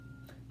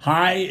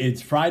Hi,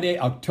 it's Friday,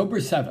 October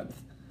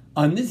 7th.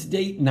 On this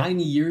date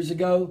 90 years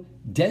ago,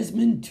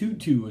 Desmond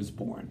Tutu was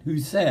born, who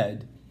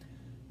said,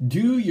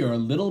 "Do your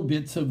little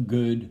bits of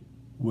good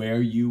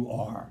where you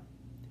are."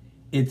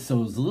 It's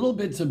those little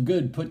bits of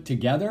good put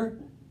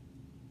together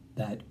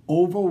that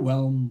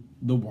overwhelm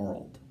the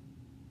world.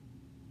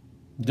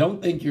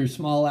 Don't think your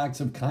small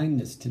acts of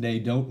kindness today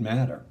don't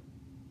matter.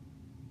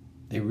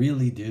 They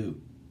really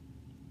do.